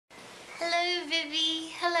Hello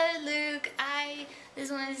Vivi, hello Luke. I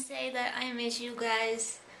just wanted to say that I miss you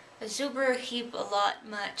guys a super heap a lot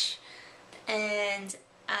much, and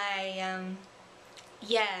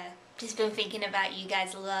yeah, just been thinking about you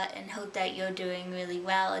guys a lot and hope that you're doing really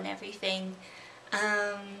well and everything.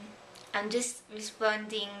 I'm just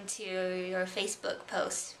responding to your Facebook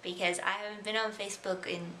post because I haven't been on Facebook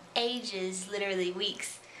in ages, literally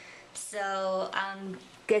weeks. So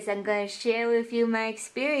guess I'm gonna share with you my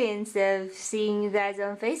experience of seeing you guys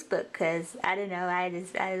on Facebook, because I don't know,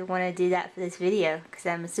 I want to do that for this video because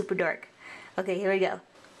I'm a super dork. Okay, here we go.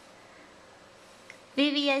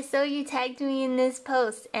 Vivi, I saw you tagged me in this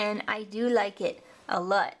post and I do like it a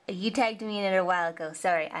lot. You tagged me in it a while ago.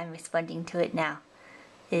 Sorry, I'm responding to it now.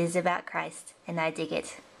 It is about Christ and I dig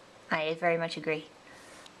it. I very much agree.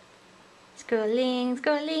 Scrolling,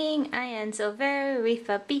 scrolling, I am so very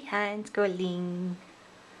far behind scrolling.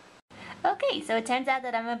 Okay, so it turns out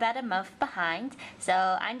that I'm about a month behind,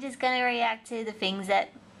 so I'm just gonna react to the things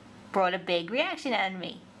that brought a big reaction out of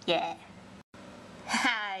me. Yeah.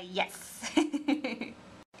 Haha, yes.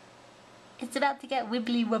 It's about to get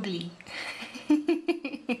wibbly wobbly.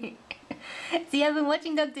 See, I've been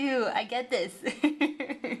watching Doctor Who, I get this.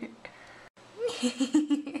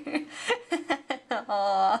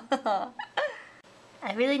 Aww.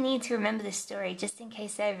 I really need to remember this story just in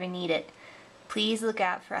case I ever need it. Please look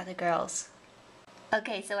out for other girls.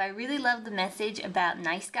 Okay, so I really love the message about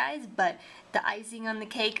nice guys, but the icing on the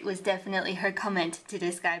cake was definitely her comment to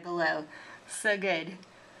this guy below. So good.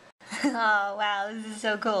 Oh wow, this is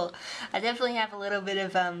so cool. I definitely have a little bit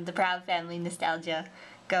of the Proud Family nostalgia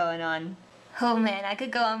going on. Oh man, I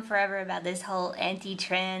could go on forever about this whole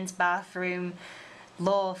anti-trans bathroom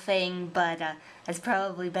law thing, but that's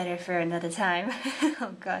probably better for another time.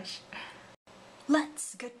 Oh gosh.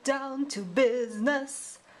 Let's get down to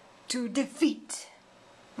business to defeat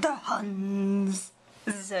the Huns.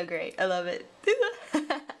 This is so great. I love it.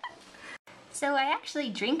 So I actually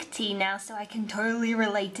drink tea now, so I can totally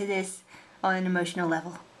relate to this on an emotional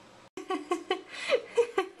level.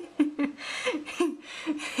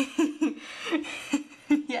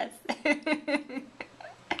 Yes.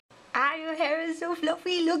 Ah, your hair is so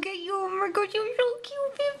fluffy. Look at you. Oh my god, you're so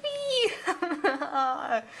cute, Vivi.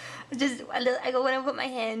 I want to put my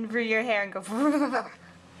hand through your hair and go.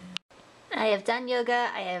 I have done yoga.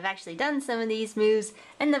 I have actually done some of these moves,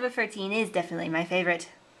 and number 13 is definitely my favorite.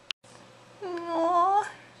 Aww.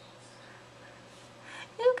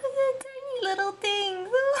 Look at the tiny little things.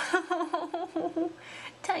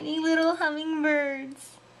 Tiny little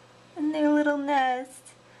hummingbirds and their little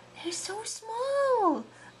nest. They're so small.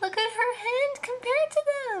 Look at her hand compared to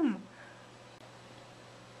them.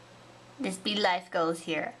 This be life goals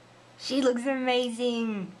here. She looks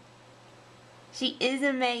amazing. She is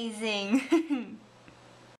amazing.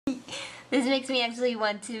 This makes me actually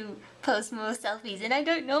want to post more selfies, and I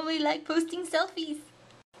don't normally like posting selfies.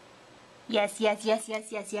 Yes, yes, yes,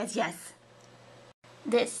 yes, yes, yes, yes.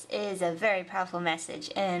 This is a very powerful message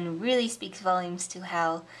and really speaks volumes to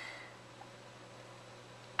how,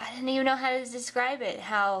 I don't even know how to describe it,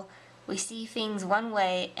 how we see things one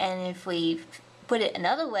way, and if we put it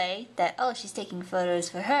another way, that, oh, she's taking photos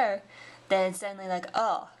for her, then it's suddenly like,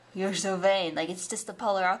 oh, you're so vain. Like, it's just the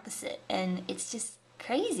polar opposite, and it's just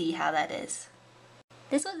crazy how that is.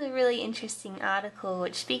 This was a really interesting article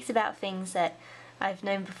which speaks about things that I've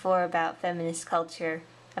known before about feminist culture,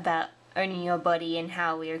 about owning your body and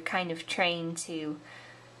how we are kind of trained to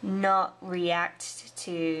not react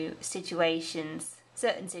to situations,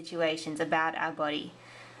 certain situations about our body.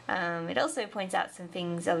 It also points out some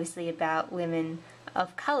things obviously about women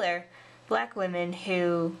of color, black women,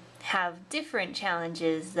 who have different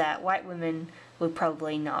challenges that white women would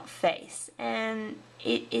probably not face. And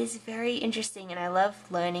it is very interesting, and I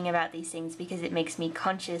love learning about these things because it makes me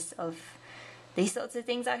conscious of these sorts of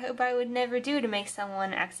things I hope I would never do to make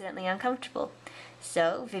someone accidentally uncomfortable.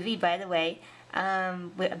 So, Vivi, by the way,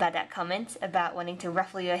 about that comment about wanting to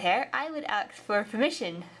ruffle your hair, I would ask for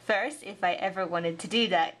permission first if I ever wanted to do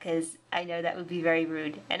that, because I know that would be very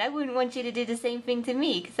rude. And I wouldn't want you to do the same thing to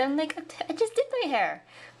me, because I'm like, I just did my hair.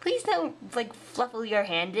 Please don't, like, fluffle your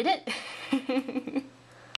hand in it.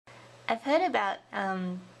 I've heard about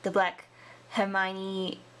the Black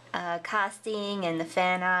Hermione casting and the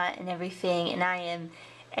fan art and everything, and I am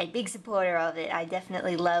a big supporter of it. I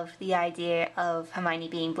definitely love the idea of Hermione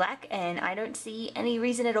being black, and I don't see any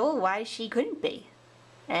reason at all why she couldn't be.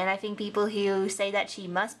 And I think people who say that she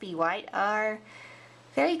must be white are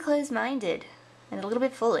very close-minded and a little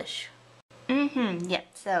bit foolish. Yeah,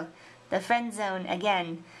 so the friend zone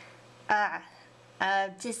again.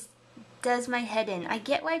 Just does my head in. I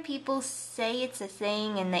get why people say it's a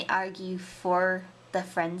thing and they argue for the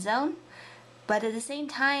friend zone, but at the same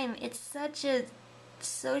time, it's such a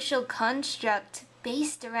social construct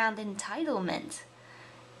based around entitlement.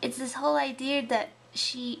 It's this whole idea that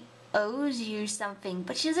she owes you something,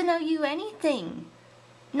 but she doesn't owe you anything.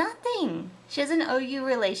 Nothing. She doesn't owe you a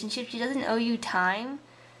relationship. She doesn't owe you time.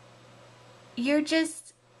 You're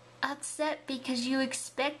just upset because you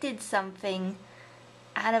expected something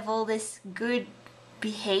out of all this good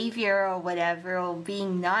behavior or whatever, or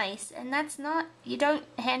being nice, and that's not, you don't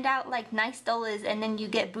hand out like nice dollars and then you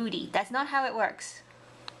get booty. That's not how it works.